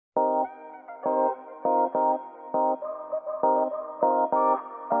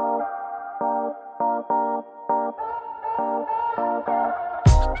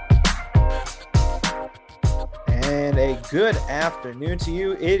Good afternoon to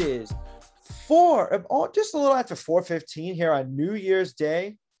you. It is just a little after 4:15 here on New Year's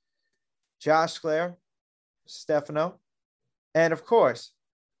Day. Josh Clare, Stefano, and of course,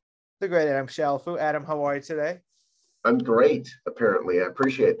 the great Adam Shalafu. Adam, how are you today? I'm great, apparently. I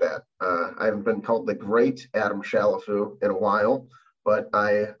appreciate that. I haven't been called the great Adam Shalafu in a while, but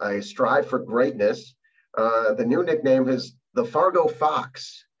I strive for greatness. The new nickname is the Fargo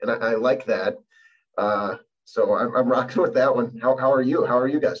Fox, and I like that. So I'm rocking with that one. How are you? How are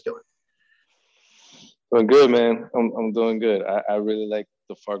you guys doing? Doing good, man. I'm doing good. I really like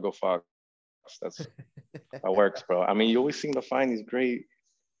the Fargo Fox. That works, bro. I mean, you always seem to find these great.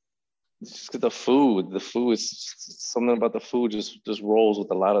 It's just the food. The food is something about the food just rolls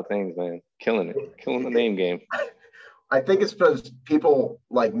with a lot of things, man. Killing the name game. I think it's because people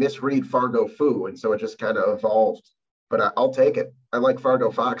like misread Fargo Foo, and so it just kind of evolved. But I'll take it. I like Fargo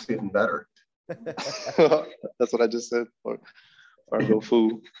Fox even better. That's what I just said. Fargo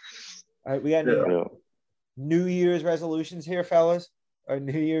Foo. All right, we got New Year's resolutions here, fellas. Our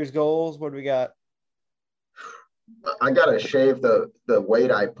New Year's goals. What do we got? I gotta shave the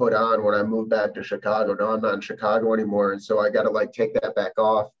weight I put on when I moved back to Chicago. No, I'm not in Chicago anymore, and so I gotta take that back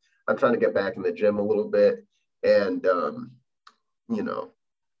off. I'm trying to get back in the gym a little bit, and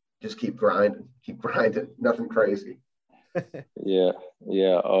just keep grinding. Nothing crazy. Yeah.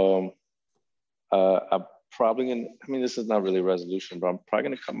 I'm probably gonna. I mean, this is not really a resolution, but I'm probably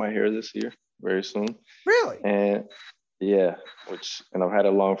gonna cut my hair this year very soon. Really? And yeah, and I've had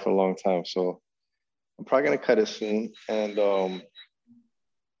it long for a long time, so I'm probably gonna cut it soon. And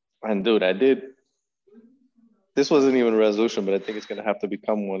dude, I did. This wasn't even a resolution, but I think it's gonna have to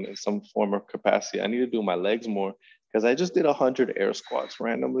become one in some form or capacity. I need to do my legs more because I just did 100 air squats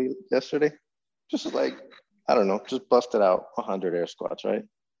randomly yesterday. Just I don't know, just busted out 100 air squats, right?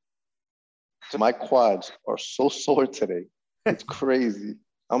 So my quads are so sore today. It's crazy.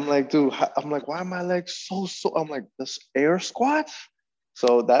 I'm like, dude, why are my legs so sore? I'm like, this air squats?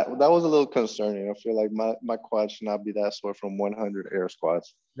 So that was a little concerning. I feel like my quads should not be that sore from 100 air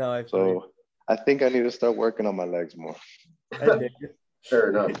squats. No, I think I need to start working on my legs more.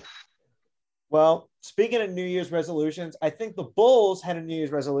 Fair enough. Well, speaking of New Year's resolutions, I think the Bulls had a New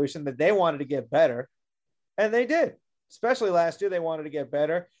Year's resolution that they wanted to get better, and they did. Especially last year, they wanted to get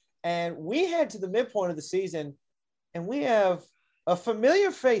better. And we head to the midpoint of the season, and we have a familiar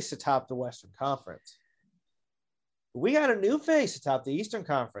face atop the Western Conference. We got a new face atop the Eastern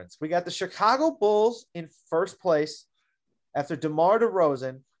Conference. We got the Chicago Bulls in first place after DeMar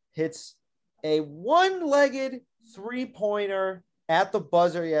DeRozan hits a one-legged three-pointer at the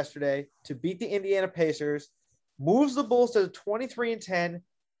buzzer yesterday to beat the Indiana Pacers, moves the Bulls to 23-10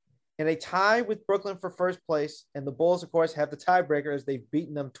 in a tie with Brooklyn for first place. And the Bulls, of course, have the tiebreaker as they've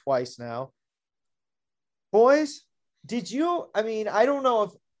beaten them twice now. Boys, I don't know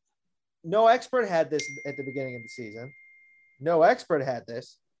if no expert had this at the beginning of the season. No expert had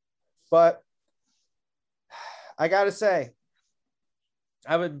this, but I got to say,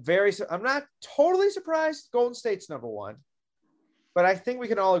 I'm not totally surprised Golden State's number one, but I think we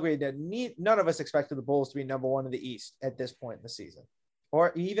can all agree that none of us expected the Bulls to be number one in the East at this point in the season,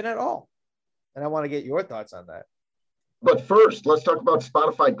 or even at all. And I want to get your thoughts on that. But first, let's talk about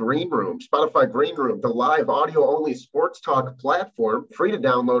Spotify Green Room. Spotify Green Room, the live audio-only sports talk platform, free to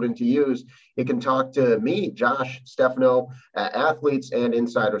download and to use. You can talk to me, Josh, Stefano, athletes and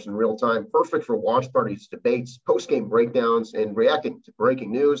insiders in real time. Perfect for watch parties, debates, post-game breakdowns, and reacting to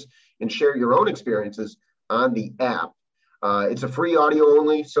breaking news, and share your own experiences on the app. It's a free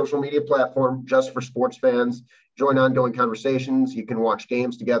audio-only social media platform just for sports fans. Join ongoing conversations. You can watch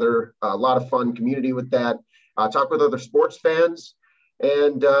games together. A lot of fun community with that. Talk with other sports fans,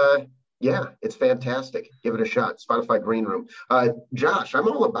 and it's fantastic. Give it a shot. Spotify Green Room. Josh, I'm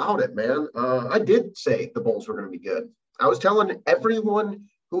all about it, man. I did say the Bulls were going to be good. I was telling everyone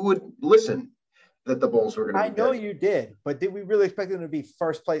who would listen that the Bulls were going to be good. I know you did, but did we really expect them to be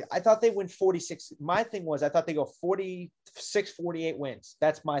first place? I thought they win 46. My thing was I thought they go 46, 48 wins.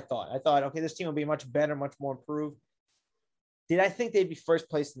 That's my thought. I thought, okay, this team will be much better, much more improved. Did I think they'd be first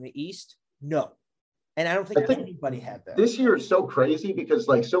place in the East? No. And I don't think anybody had that. This year is so crazy because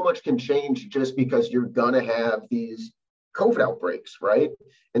so much can change just because you're going to have these COVID outbreaks, right?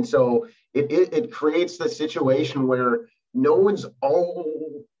 And so it creates the situation where no one's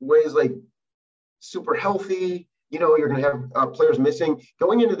always super healthy. You're going to have players missing.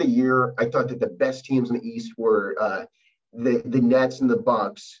 Going into the year, I thought that the best teams in the East were the Nets and the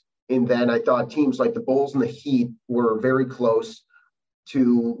Bucks. And then I thought teams like the Bulls and the Heat were very close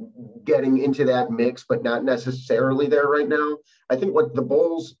to getting into that mix, but not necessarily there right now. I think what the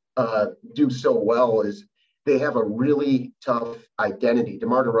Bulls do so well is they have a really tough identity.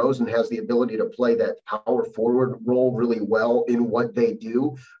 DeMar DeRozan has the ability to play that power forward role really well in what they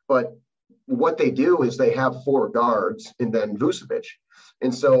do, but what they do is they have 4 guards and then Vucevic.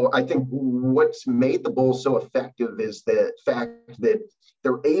 And so I think what's made the Bulls so effective is the fact that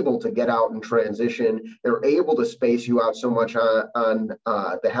they're able to get out and transition. They're able to space you out so much on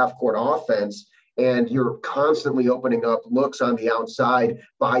the half-court offense, and you're constantly opening up looks on the outside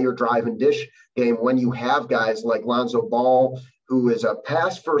by your drive and dish game when you have guys like Lonzo Ball, who is a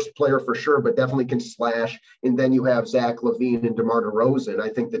pass-first player for sure, but definitely can slash. And then you have Zach LaVine and DeMar DeRozan. I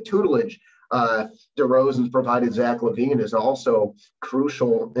think the tutelage DeRozan's provided Zach LaVine is also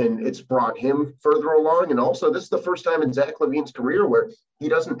crucial, and it's brought him further along. And also, this is the first time in Zach LaVine's career where he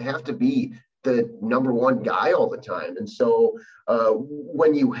doesn't have to be the number one guy all the time. And so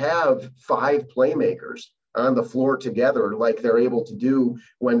when you have 5 playmakers on the floor together, like they're able to do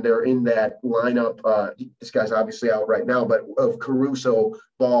when they're in that lineup, this guy's obviously out right now, but of Caruso,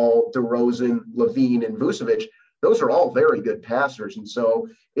 Ball, DeRozan, LaVine, and Vucevic, those are all very good passers. And so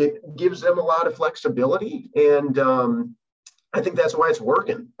it gives them a lot of flexibility. And I think that's why it's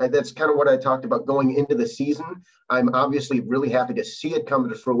working. And that's kind of what I talked about going into the season. I'm obviously really happy to see it come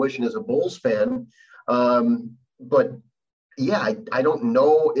to fruition as a Bulls fan. But yeah, I don't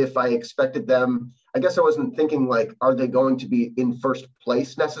know if I expected them. I guess I wasn't thinking like, are they going to be in first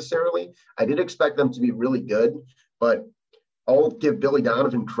place necessarily? I did expect them to be really good, but I'll give Billy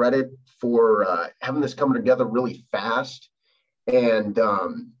Donovan credit for having this come together really fast. And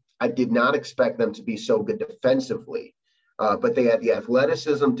I did not expect them to be so good defensively, but they had the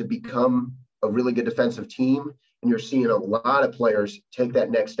athleticism to become a really good defensive team. And you're seeing a lot of players take that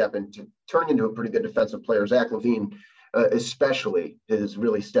next step and to turn into a pretty good defensive player. Zach LaVine, especially, has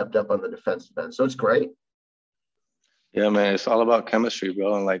really stepped up on the defensive end. So it's great. Yeah, man, it's all about chemistry,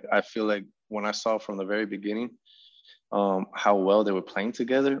 bro. And like, I feel like when I saw from the very beginning how well they were playing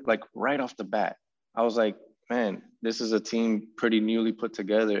together, like right off the bat, I was like, man, this is a team pretty newly put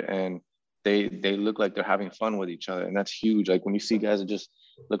together, and they look like they're having fun with each other. And that's huge. Like when you see guys that just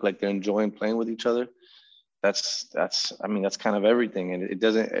look like they're enjoying playing with each other, that's kind of everything. And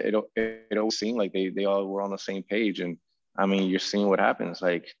it always seemed like they all were on the same page. And I mean, you're seeing what happens.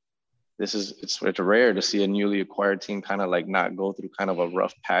 Like it's rare to see a newly acquired team kind of like not go through kind of a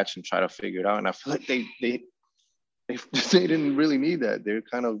rough patch and try to figure it out. And I feel like they didn't really need that. They're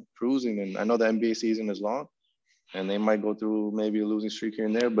kind of cruising. And I know the NBA season is long and they might go through maybe a losing streak here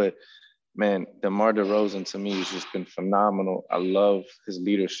and there, but man, DeMar DeRozan to me has just been phenomenal. I love his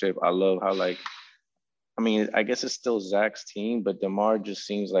leadership. I love how I guess it's still Zach's team, but DeMar just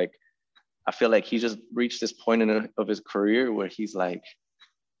seems like, I feel like he just reached this point of his career where he's like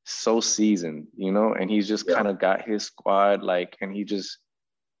so seasoned, and he's just kind of got his squad, and he just,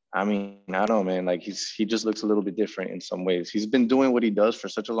 I don't know, man, like he just looks a little bit different in some ways. He's been doing what he does for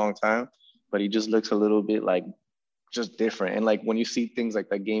such a long time, but he just looks a little bit like just different. And like when you see things like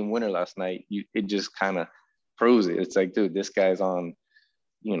that game winner last night, it just kind of proves it. It's like, dude, this guy's on,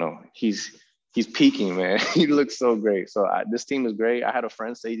 he's peaking, man. He looks so great. So this team is great. I had a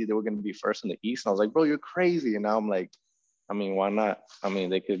friend say they were going to be first in the East. And I was like, bro, you're crazy. And now I'm like, why not?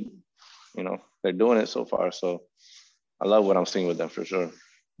 They could, they're doing it so far. So I love what I'm seeing with them for sure.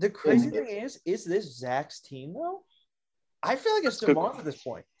 The crazy thing is this Zach's team, though? I feel like it's DeMar at this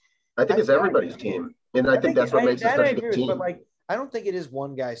point. I think it's everybody's team. And I think that's what makes it such a good team. But, I don't think it is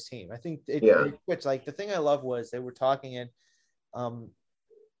one guy's team. I think it quits. Like, the thing I love was they were talking and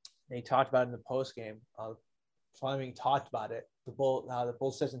they talked about it in the post game. Fleming talked about it. The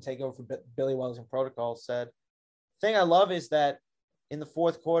Bulls doesn't take over for Billy Wellington Protocol said. The thing I love is that in the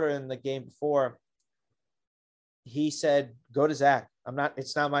fourth quarter in the game before, he said, go to Zach.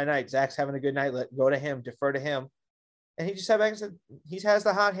 It's not my night. Zach's having a good night. Go to him, defer to him. And he just sat back and said, he has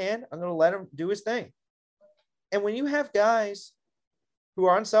the hot hand. I'm going to let him do his thing. And when you have guys who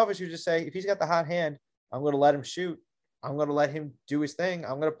are unselfish, who just say, if he's got the hot hand, I'm going to let him shoot. I'm going to let him do his thing.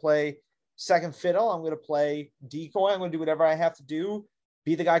 I'm going to play second fiddle. I'm going to play decoy. I'm going to do whatever I have to do,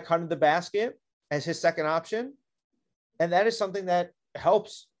 be the guy cutting the basket as his second option. And that is something that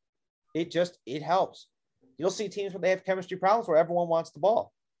helps. It helps. You'll see teams where they have chemistry problems where everyone wants the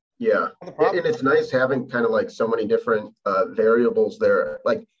ball. Yeah. And it's nice having kind of like so many different variables there.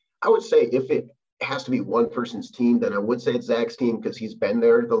 Like, I would say if it has to be one person's team, then I would say it's Zach's team because he's been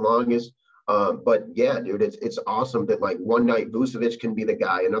there the longest. But yeah, dude, it's awesome that like one night Vucevic can be the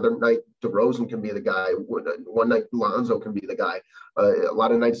guy, another night DeRozan can be the guy, one night Lonzo can be the guy, a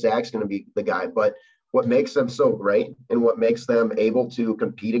lot of nights Zach's going to be the guy. But what makes them so great and what makes them able to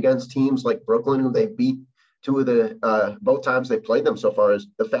compete against teams like Brooklyn, who they beat both times they played them so far, is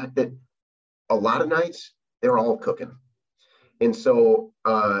the fact that a lot of nights they're all cooking. And so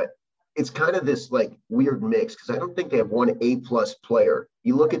it's kind of this like weird mix because I don't think they have one A-plus player.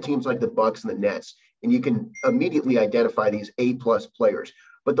 You look at teams like the Bucks and the Nets, and you can immediately identify these A-plus players.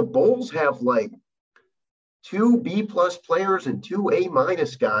 But the Bulls have like 2 B-plus players and 2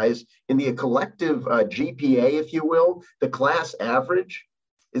 A-minus guys in the collective GPA, if you will. The class average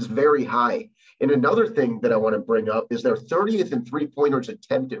is very high. And another thing that I want to bring up is they're 30th in three-pointers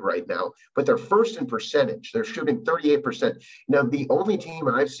attempted right now, but they're first in percentage. They're shooting 38%. Now, the only team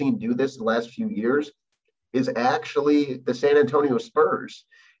I've seen do this the last few years is actually the San Antonio Spurs.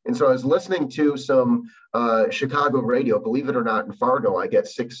 And so I was listening to some Chicago radio, believe it or not, in Fargo, I get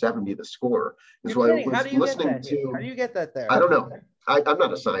 670 the score. And so I was listening to. How do you get that there? I don't know. I'm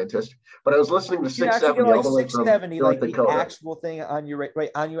not a scientist, but I was listening to 670 like all the way from 670, North Dakota. The actual thing on your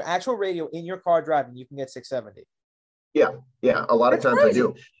on your actual radio in your car driving, you can get 670. Yeah. A lot of times crazy. I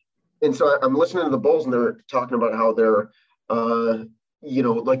do. And so I'm listening to the Bulls, and they're talking about how they're,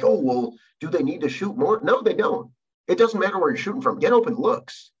 like, oh, well, do they need to shoot more? No, they don't. It doesn't matter where you're shooting from. Get open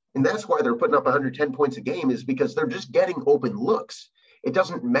looks. And that's why they're putting up 110 points a game, is because they're just getting open looks. It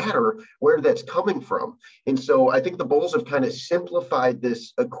doesn't matter where that's coming from. And so I think the Bulls have kind of simplified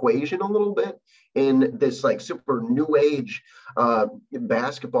this equation a little bit in this like super new age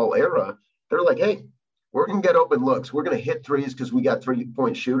basketball era. They're like, hey, we're going to get open looks. We're going to hit threes because we got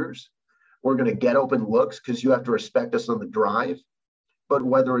 3-point shooters. We're going to get open looks because you have to respect us on the drive. But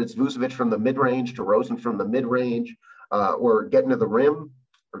whether it's Vucevic from the mid-range, DeRozan from the mid-range, or getting to the rim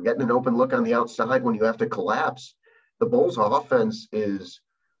or getting an open look on the outside when you have to collapse, the Bulls offense is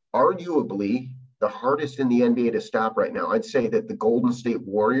arguably the hardest in the NBA to stop right now. I'd say that the Golden State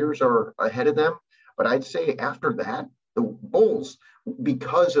Warriors are ahead of them, but I'd say after that, the Bulls,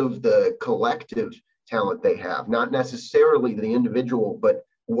 because of the collective talent they have, not necessarily the individual, but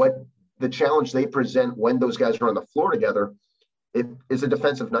what the challenge they present when those guys are on the floor together, it is a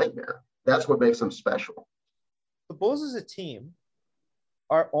defensive nightmare. That's what makes them special. The Bulls as a team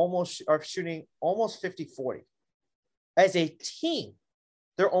are shooting almost 50-40. As a team,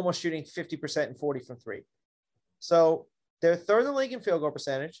 they're almost shooting 50% and 40 from three. So they're third in the league in field goal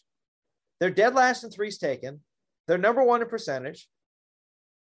percentage. They're dead last in threes taken. They're number 1 in percentage.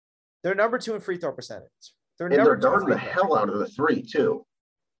 They're number 2 in free throw percentage. They're guarding the hell out of the three, too.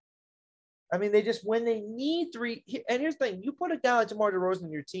 I mean, they just, when they need three, and here's the thing, you put a guy like DeMar DeRozan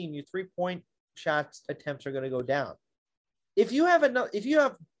in your team, your 3-point shots attempts are going to go down. If you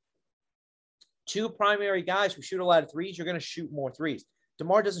have 2 primary guys who shoot a lot of threes, you're going to shoot more threes.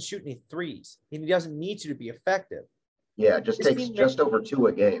 DeMar doesn't shoot any threes, and he doesn't need to be effective. Yeah, it just takes just over 2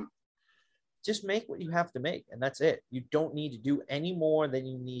 a game. Just make what you have to make, and that's it. You don't need to do any more than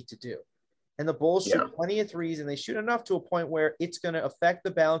you need to do. And the Bulls shoot plenty of threes, and they shoot enough to a point where it's going to affect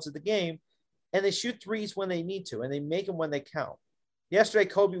the balance of the game, and they shoot threes when they need to, and they make them when they count. Yesterday,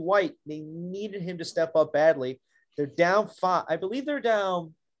 Kobe White, they needed him to step up badly. They're down 5. I believe they're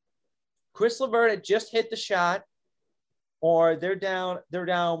down. Chris LeVert had just hit the shot, or they're down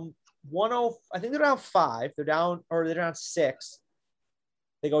 1-0. I think they're down 5. They're down 6.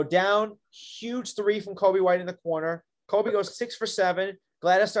 They go down, huge 3 from Kobe White in the corner. Kobe goes 6 for 7.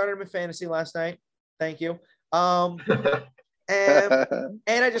 Glad I started him in fantasy last night. Thank you. And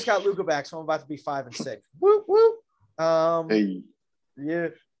I just got Luka back, so I'm about to be 5 and 6. Whoop whoop. Hey. Yeah.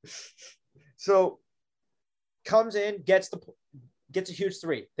 So comes in, gets a huge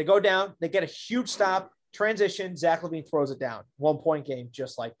 3. They go down, they get a huge stop, transition. Zach LaVine throws it down. 1-point game,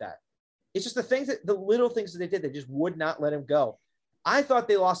 just like that. It's just the little things that they did. They just would not let him go. I thought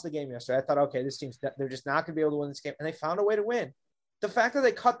they lost the game yesterday. I thought, okay, they're just not going to be able to win this game, and they found a way to win. The fact that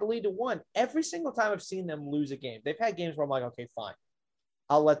they cut the lead to 1, every single time I've seen them lose a game, they've had games where I'm like, okay, fine,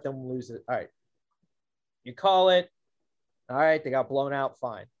 I'll let them lose it. All right, you call it. All right, they got blown out.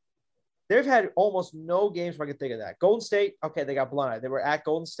 Fine. They've had almost no games where I can think of that. Golden State, okay, they got blown out. They were at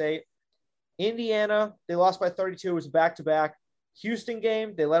Golden State. Indiana, they lost by 32. It was a back-to-back. Houston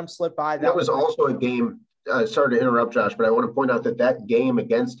game, they let them slip by. That was also a game. Sorry to interrupt, Josh, but I want to point out that game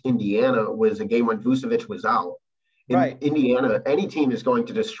against Indiana was a game when Vucevic was out. In Indiana, any team is going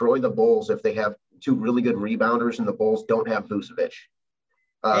to destroy the Bulls if they have 2 really good rebounders and the Bulls don't have Vucevic.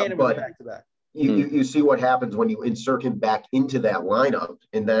 And it was back-to-back. You see what happens when you insert him back into that lineup,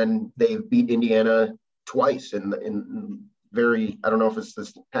 and then they beat Indiana twice in very, I don't know if it's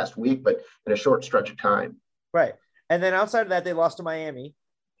this past week, but in a short stretch of time. Right. And then outside of that, they lost to Miami.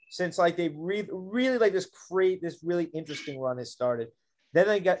 Since like they really like this really interesting run has started.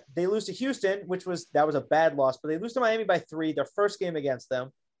 Then they lose to Houston, that was a bad loss, but they lose to Miami by 3, their first game against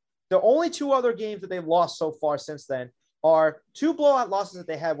them. The only 2 other games that they've lost so far since then, are 2 blowout losses that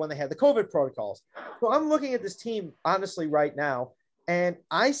they had when they had the COVID protocols. So I'm looking at this team honestly right now, and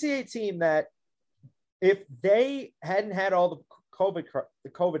I see a team that if they hadn't had all the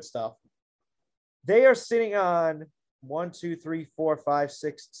COVID stuff, they are sitting on 1, 2, 3, 4, 5,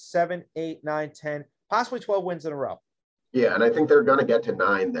 6, 7, 8, 9, 10, possibly 12 wins in a row. Yeah, and I think they're going to get to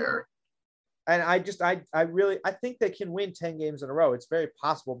 9 there. And I think they can win 10 games in a row. It's very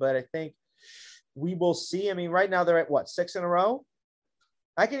possible, but I think we will see. I mean, right now they're at what, 6 in a row?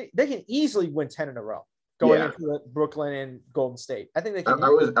 They can easily win 10 in a row going into Brooklyn and Golden State. I think they can. I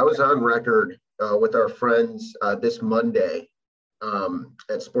was on record with our friends this Monday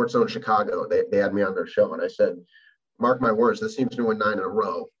at Sports Zone Chicago. They had me on their show, and I said, mark my words, this team's going to win 9 in a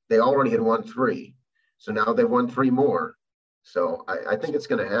row. They already had won 3, so now they've won 3 more. So I think it's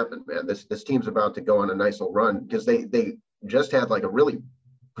going to happen, man. This team's about to go on a nice little run because they just had like a really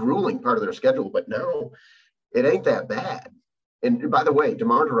grueling part of their schedule, but now it ain't that bad. And by the way,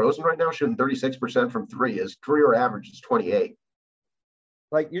 DeMar DeRozan right now shooting 36% from 3. His career average is 28.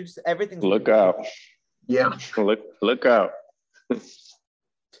 Like you're just everything's. Look out! Yeah, look out! It's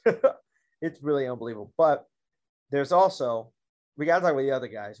really unbelievable. But there's also, we got to talk about the other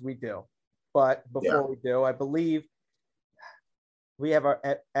guys. We do, but before we do, I believe we have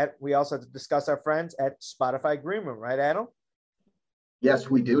we also have to discuss our friends at Spotify Green Room, right, Adam?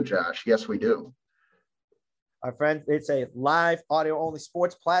 Yes, we do, Josh. Yes, we do. Our friend, it's a live audio-only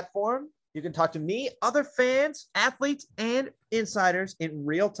sports platform. You can talk to me, other fans, athletes, and insiders in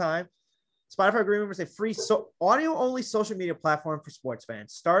real time. Spotify Green Room is a free audio-only social media platform for sports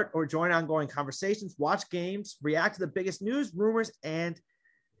fans. Start or join ongoing conversations, watch games, react to the biggest news, rumors, and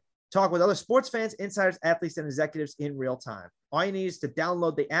talk with other sports fans, insiders, athletes, and executives in real time. All you need is to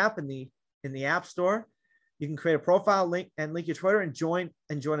download the app in the App Store. You can create a profile link your Twitter and join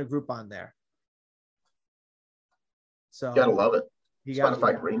a group on there. So gotta love it.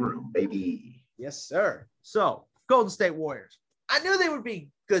 Spotify Green Room, baby. Yes, sir. So Golden State Warriors. I knew they would be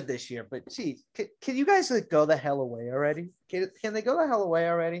good this year, but geez, can you guys go the hell away already? Can they go the hell away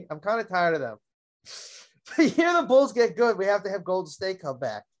already? I'm kind of tired of them. But here the Bulls get good, we have to have Golden State come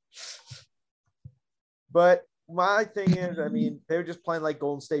back. But my thing is, I mean, they're just playing like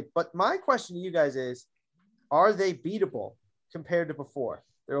Golden State. But my question to you guys is, are they beatable compared to before?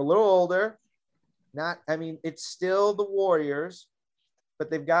 They're a little older. It's still the Warriors, but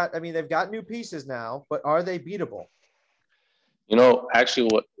they've got new pieces now, but are they beatable? You know, actually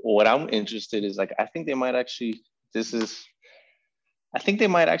what I'm interested is I think they might actually kind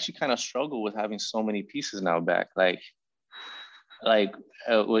of struggle with having so many pieces now back. With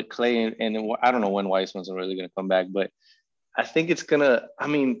Clay and I don't know when Weissman's really going to come back, but I think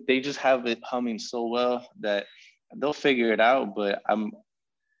they just have it humming so well that they'll figure it out. But I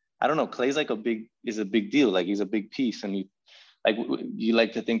don't know. Clay's a big deal. Like, he's a big piece, and you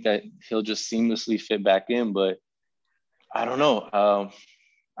like to think that he'll just seamlessly fit back in, but I don't know.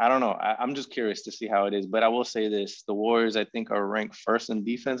 I'm just curious to see how it is. But I will say this: the Warriors, I think, are ranked first in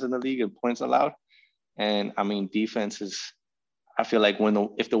defense in the league in points allowed, and I mean, defense is. I feel like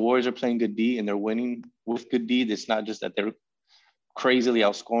if the Warriors are playing good D and they're winning with good D, it's not just that they're crazily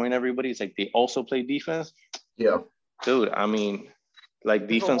outscoring everybody. It's like they also play defense. Yeah. Dude, I mean,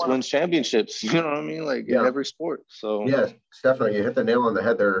 defense wins championships. You know what I mean? In every sport. So yeah, Stefano, you hit the nail on the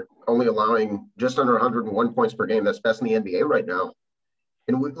head. They're only allowing just under 101 points per game. That's best in the NBA right now.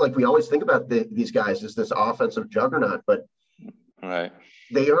 And we always think about these guys as this offensive juggernaut, but right,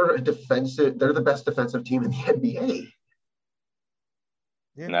 they are they're the best defensive team in the NBA.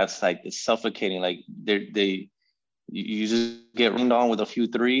 Yeah. And that's it's suffocating. You just get rained on with a few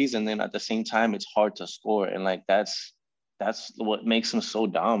threes, and then at the same time, it's hard to score. And that's what makes them so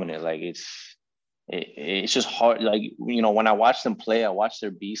dominant. It's just hard. When I watch them play, I watch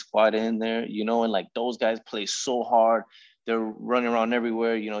their B squad in there, and those guys play so hard. They're running around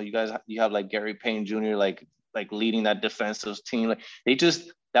everywhere. You have Gary Payne Jr. Leading that defensive team.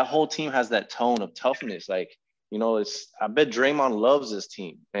 That whole team has that tone of toughness. I bet Draymond loves this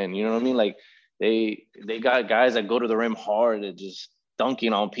team, and you know what I mean? They got guys that go to the rim hard and just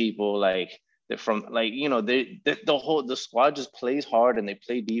dunking on people. They're from the squad just plays hard and they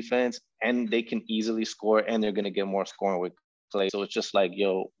play defense, and they can easily score, and they're gonna get more scoring with Clay. So it's just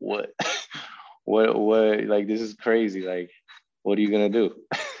yo, what this is crazy. What are you gonna do?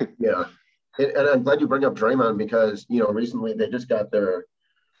 Yeah, and I'm glad you bring up Draymond because recently they just got their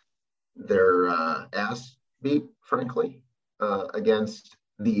ass beat, frankly, against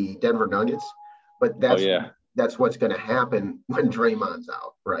the Denver Nuggets. But that's what's going to happen when Draymond's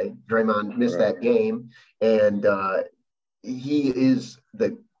out, right? Draymond missed that game, and he is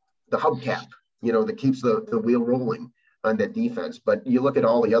the hubcap, that keeps the wheel rolling on that defense. But you look at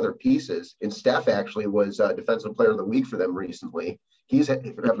all the other pieces, and Steph actually was Defensive Player of the Week for them recently. He's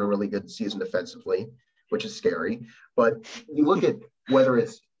having a really good season defensively, which is scary. But you look at whether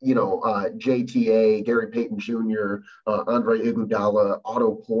it's, JTA, Gary Payton Jr., Andre Iguodala,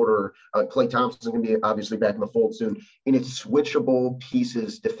 Otto Porter, Klay Thompson going to be obviously back in the fold soon. And it's switchable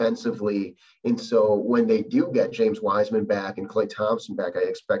pieces defensively. And so when they do get James Wiseman back and Klay Thompson back, I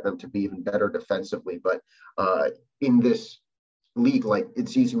expect them to be even better defensively. But in this league, like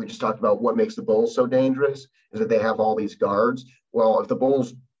it's easy. We just talked about what makes the Bulls so dangerous is that they have all these guards. Well, if the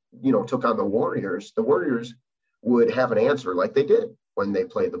Bulls, took on the Warriors would have an answer like they did when they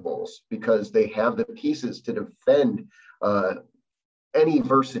played the Bulls, because they have the pieces to defend any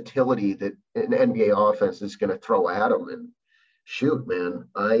versatility that an NBA offense is going to throw at them. And shoot, man,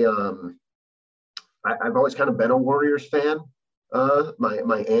 I've always kind of been a Warriors fan.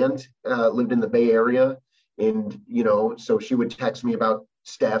 My aunt lived in the Bay Area, and so she would text me about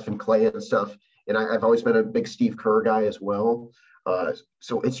Steph and Klay and stuff. And I've always been a big Steve Kerr guy as well.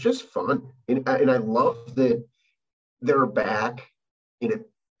 So it's just fun, and I love that they're back.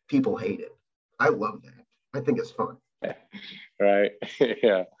 People hate it. I love that. I think it's fun. Right.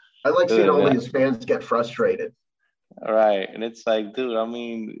 Yeah. I like seeing all these fans get frustrated. Right. And it's like, dude, I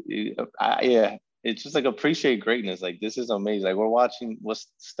mean, it's just like appreciate greatness. Like, this is amazing. Like, we're watching what's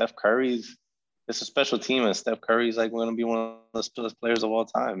Steph Curry's. It's a special team, and Steph Curry's like going to be one of the best players of all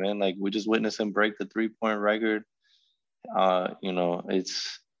time, man. Like, we just witnessed him break the 3-point record.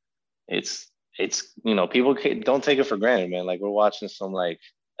 It's people don't take it for granted, man. Like, we're watching some like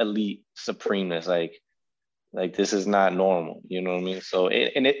elite supremeness. Like this is not normal. You know what I mean? So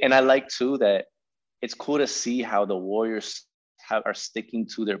and I like too that it's cool to see how the Warriors are sticking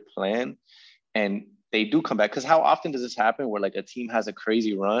to their plan, and they do come back. Because how often does this happen where like a team has a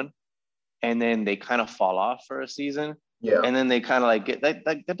crazy run and then they kind of fall off for a season? Yeah. And then they kind of like get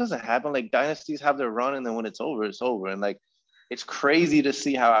that doesn't happen. Like, dynasties have their run, and then when it's over, it's over. And like, it's crazy to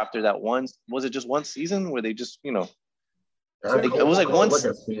see how after that was it just one season where they just, it was like like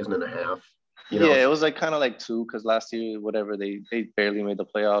a season and a half. Yeah, it was like kind of like two, because last year, whatever, they barely made the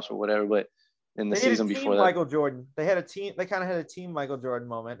playoffs or whatever. But in the season before that, Michael Jordan, they had a team. They kind of had a team Michael Jordan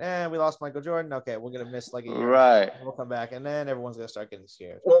moment. We lost Michael Jordan. Okay, we're gonna miss like a year. Right. We'll come back, and then everyone's gonna start getting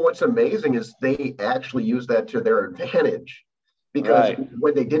scared. Well, what's amazing is they actually use that to their advantage, because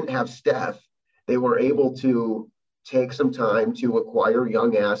when they didn't have Steph, they were able to take some time to acquire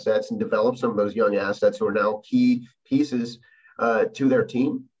young assets and develop some of those young assets who are now key pieces to their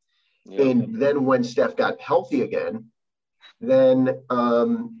team. Yep. And then when Steph got healthy again, then,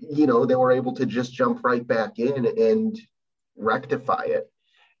 they were able to just jump right back in and rectify it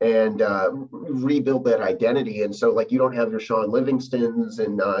and rebuild that identity. And so, like, you don't have your Sean Livingstons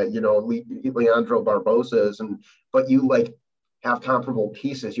and, Leandro Barbosas, but you, like, have comparable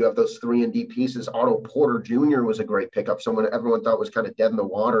pieces. You have those 3-and-D pieces. Otto Porter Jr. was a great pickup. Someone everyone thought was kind of dead in the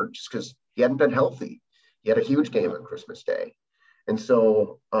water just because he hadn't been healthy. He had a huge game on Christmas Day. And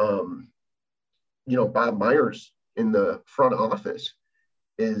so, Bob Myers in the front office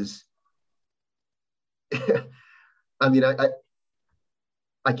is, I mean,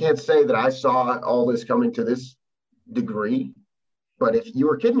 I can't say that I saw all this coming to this degree, but if you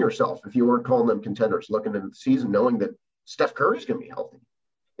were kidding yourself, if you weren't calling them contenders, looking at the season, knowing that Steph Curry is going to be healthy,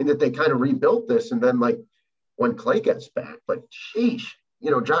 and that they kind of rebuilt this. And then, like, when Klay gets back, like, sheesh,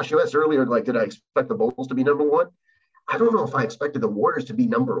 Josh, you asked earlier, like, did I expect the Bulls to be number one? I don't know if I expected the Warriors to be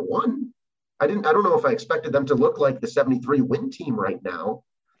number one. I don't know if I expected them to look like the 73 win team right now.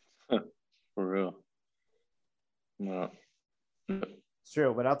 For real. No. It's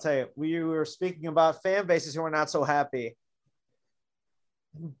true, but I'll tell you, we were speaking about fan bases who are not so happy.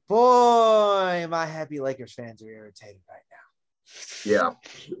 Boy, am I happy Lakers fans are irritated right now. Yeah.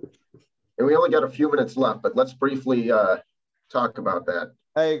 And we only got a few minutes left, but let's briefly talk about that.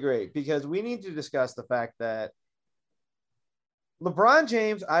 I agree, because we need to discuss the fact that LeBron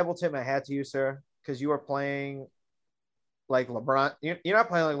James, I will tip my hat to you, sir, because you are playing like LeBron. You're not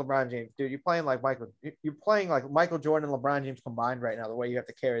playing like LeBron James, dude. You're playing like Michael. You're playing like Michael Jordan and LeBron James combined right now, the way you have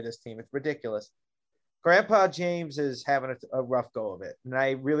to carry this team. It's ridiculous. Grandpa James is having a rough go of it, and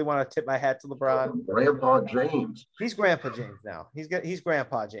I really want to tip my hat to LeBron. Grandpa James. He's Grandpa James now. He's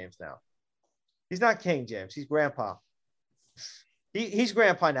Grandpa James now. He's not King James. He's Grandpa. He's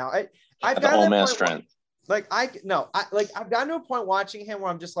Grandpa now. I've got old man strength. I've gotten to a point watching him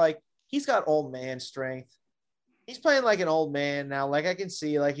where I'm just like, he's got old man strength. He's playing like an old man now. Like, I can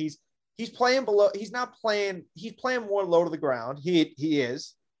see, like, he's playing below. He's playing more low to the ground. He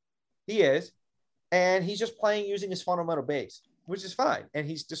is, and he's just playing using his fundamental base, which is fine. And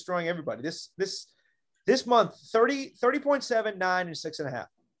he's destroying everybody. This This month, 30.7, 9, and 6.5.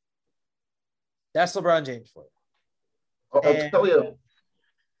 That's LeBron James for you. I'll tell you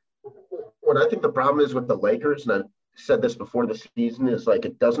what I think the problem is with the Lakers, and I've said this before the season, is like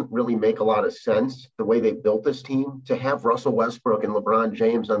it doesn't really make a lot of sense the way they built this team to have Russell Westbrook and LeBron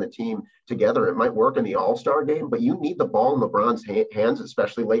James on the team together. It might work in the All-Star game, but you need the ball in LeBron's hands,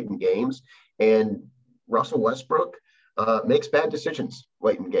 especially late in games. And Russell Westbrook makes bad decisions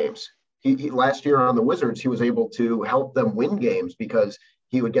late in games. He last year on the Wizards, he was able to help them win games because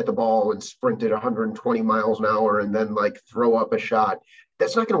he would get the ball and sprint at 120 miles an hour and then like throw up a shot.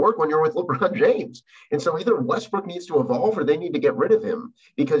 That's not going to work when you're with LeBron James. And so either Westbrook needs to evolve or they need to get rid of him,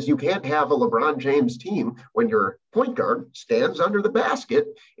 because you can't have a LeBron James team when your point guard stands under the basket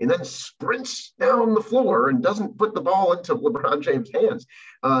and then sprints down the floor and doesn't put the ball into LeBron James' hands.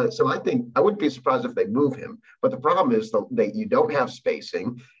 So I think I wouldn't be surprised if they move him. But the problem is that you don't have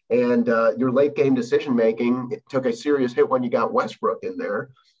spacing, and your late game decision making took a serious hit when you got Westbrook in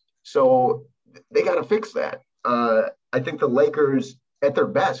there. So they got to fix that. I think the Lakers at their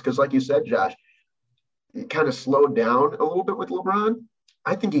best, because like you said, Josh, it kind of slowed down a little bit with LeBron.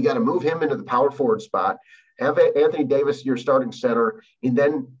 I think you got to move him into the power forward spot, have Anthony Davis your starting center, and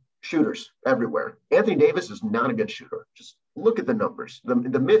then shooters everywhere. Anthony Davis is not a good shooter. Just look at the numbers. The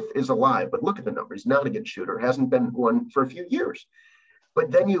myth is alive, but look at the numbers. He's not a good shooter. Hasn't been one for a few years.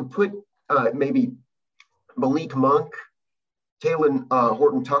 But then you put maybe Malik Monk, Talen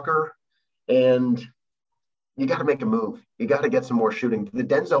Horton-Tucker, and you got to make a move. You got to get some more shooting. The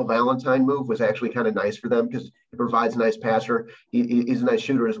Denzel Valentine move was actually kind of nice for them because he provides a nice passer. He's a nice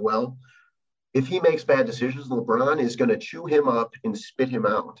shooter as well. If he makes bad decisions, LeBron is going to chew him up and spit him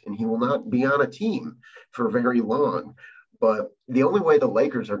out, and he will not be on a team for very long. But the only way the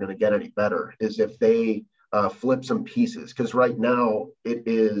Lakers are going to get any better is if they flip some pieces, because right now it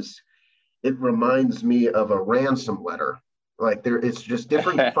reminds me of a ransom letter. Like it's just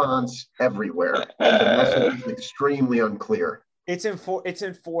different fonts everywhere. The message is extremely unclear. It's in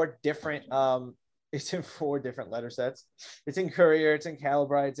four different letter sets. It's in Courier, it's in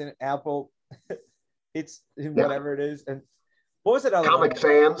Calibri, it's in Apple, it's in whatever it is. And what was it? Comic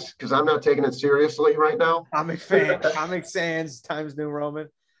Sans, because I'm not taking it seriously right now. Comic Sans, Times New Roman.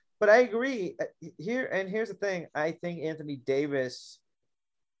 But I agree. Here's the thing. I think Anthony Davis,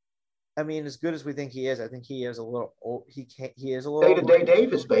 I mean, as good as we think he is, I think he is a little old. He is a little day-to-day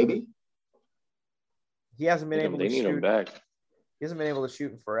Davis, baby. He hasn't been able to shoot. They need him back. He hasn't been able to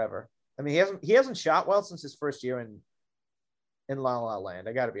shoot in forever. I mean, he hasn't shot well since his first year in La La Land.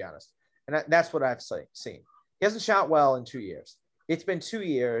 I got to be honest, and that's what I've seen. He hasn't shot well in 2 years. It's been 2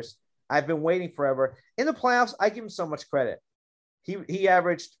 years. I've been waiting forever. In the playoffs, I give him so much credit. He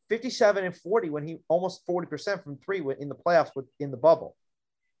averaged 57 and 40 when he almost 40% from three in the playoffs in the bubble.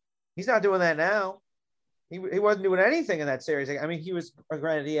 He's not doing that now. He wasn't doing anything in that series. I mean, he was,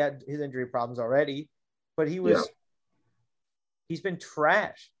 granted, he had his injury problems already, but he's been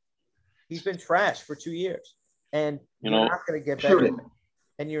trash. He's been trash for 2 years, and you're not going to get better.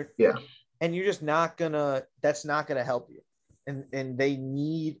 And you're just not gonna. That's not going to help you. And they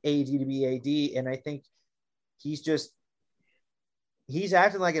need AD to be AD, and I think he's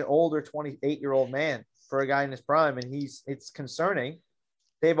acting like an older 28-year-old man for a guy in his prime, and it's concerning.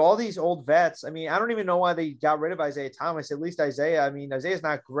 They have all these old vets. I mean, I don't even know why they got rid of Isaiah Thomas. At least Isaiah. I mean, Isaiah's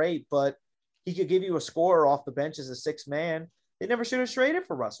not great, but he could give you a scorer off the bench as a sixth man. They never should have traded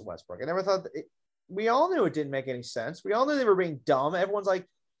for Russell Westbrook. I never thought we all knew it didn't make any sense. We all knew they were being dumb. Everyone's like,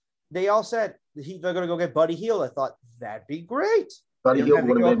 they all said they're going to go get Buddy Hield. I thought that'd be great. Buddy Hield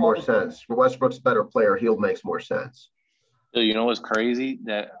would have made more sense. Westbrook's a better player. Hield makes more sense. So, you know what's crazy?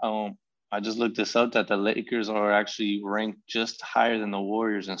 That I just looked this up, that the Lakers are actually ranked just higher than the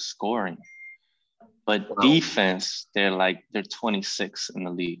Warriors in scoring. But defense, they're 26 in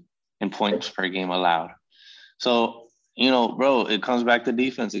the league in points per game allowed. So, bro, it comes back to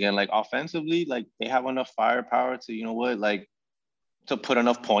defense again. Like offensively, they have enough firepower to, to put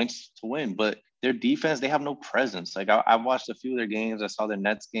enough points to win. But their defense, they have no presence. I watched a few of their games. I saw their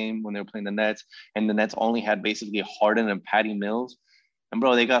Nets game when they were playing the Nets, and the Nets only had basically Harden and Patty Mills. And,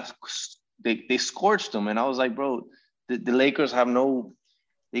 bro, they scorched them. And I was like, bro, the Lakers have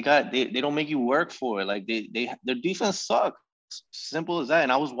they don't make you work for it. Their defense sucks. Simple as that.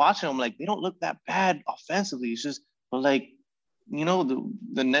 And I was watching them, they don't look that bad offensively. It's just, but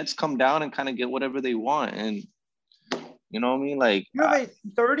the Nets come down and kind of get whatever they want. And, you know what I mean? You have a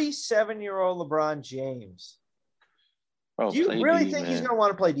 37-year-old LeBron James. Bro, do you really think he's going to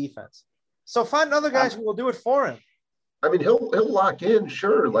want to play defense? So find other guys who will do it for him. I mean, he'll lock in,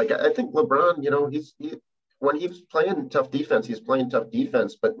 sure. I think LeBron, when he's playing tough defense, he's playing tough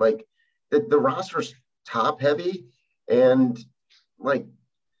defense. But the roster's top heavy, and like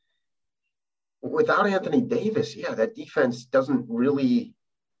without Anthony Davis, yeah, that defense doesn't really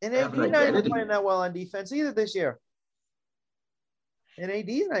And have an AD's not even identity. playing that well on defense either this year. And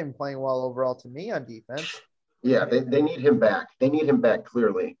AD's not even playing well overall to me on defense. Yeah, they need him back. They need him back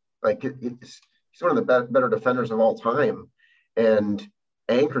clearly. Like he's one of the better defenders of all time, and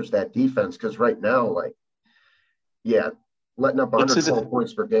anchors that defense. Because right now, like, yeah, letting up 112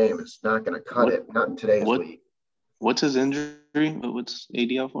 points per game is not going to cut it. Not in today's league. What's his injury? What's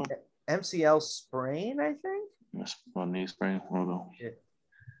AD out for? MCL sprain, I think. On knee sprain. Yeah.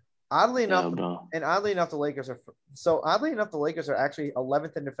 Oddly enough, the Lakers are actually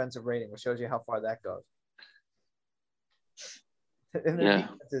 11th in defensive rating, which shows you how far that goes. And their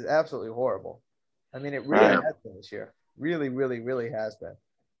defense is absolutely horrible. I mean, it really has been this year. Really, really, really has been.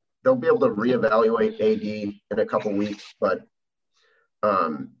 They'll be able to reevaluate AD in a couple weeks, but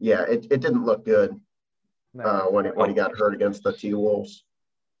it didn't look good when he got hurt against the T-Wolves.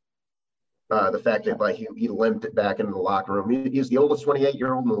 The fact that like he limped it back into the locker room. He's the oldest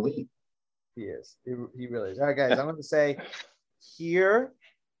 28-year-old in the league. He is. He really is. All right, guys, I'm going to say here,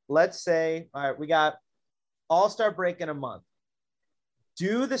 let's say, all right, we got All-Star break in a month.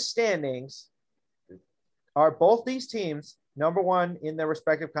 Do the standings, are both these teams number one in their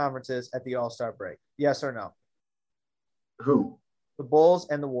respective conferences at the All-Star break? Yes or no? Who? The Bulls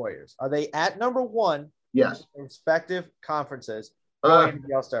and the Warriors. Are they at number one? Yes. In respective conferences going into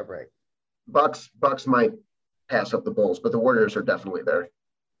the All-Star break? Bucks might pass up the Bulls, but the Warriors are definitely there.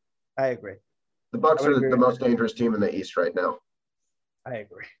 I agree. The Bucks are the most dangerous team in the East right now. I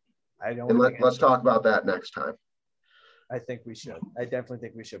agree. Let's talk about that next time. I think we should. I definitely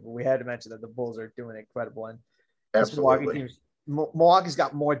think we should. But we had to mention that the Bulls are doing incredible. And absolutely. Milwaukee's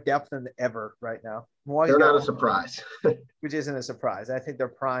got more depth than ever right now. They're not a surprise. Which isn't a surprise. I think they're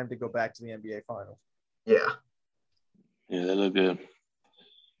primed to go back to the NBA Finals. Yeah. Yeah, they look good.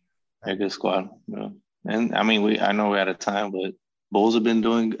 They're a good squad. Yeah. And I mean, I know we're out of time, but Bulls have been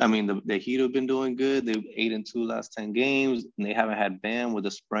doing. I mean, the Heat have been doing good. They've 8-2 last 10 games, and they haven't had Bam with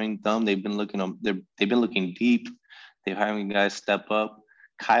a sprained thumb. They've been looking. They've been looking deep. They're having guys step up.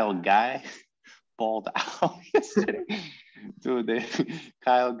 Kyle Guy balled out yesterday. Dude,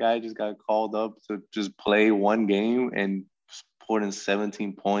 Kyle Guy just got called up to just play one game and poured in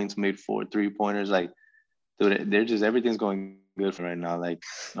 17 points, made 4 3-pointers. Like, dude, they're just everything's going good for right now. Like,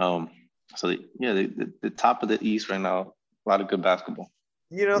 the top of the East right now. A lot of good basketball.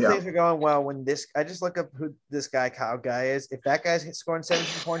 Things are going well when I just look up who this guy Kyle Guy is. If that guy's scoring 17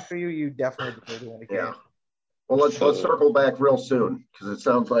 points for you, you definitely deserve to win a game. Yeah. Well, let's circle back real soon because it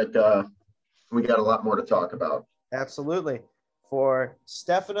sounds like we got a lot more to talk about. Absolutely. For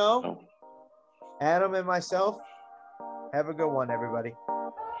Stefano, Adam, and myself, have a good one, everybody.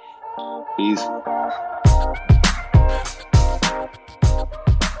 Peace.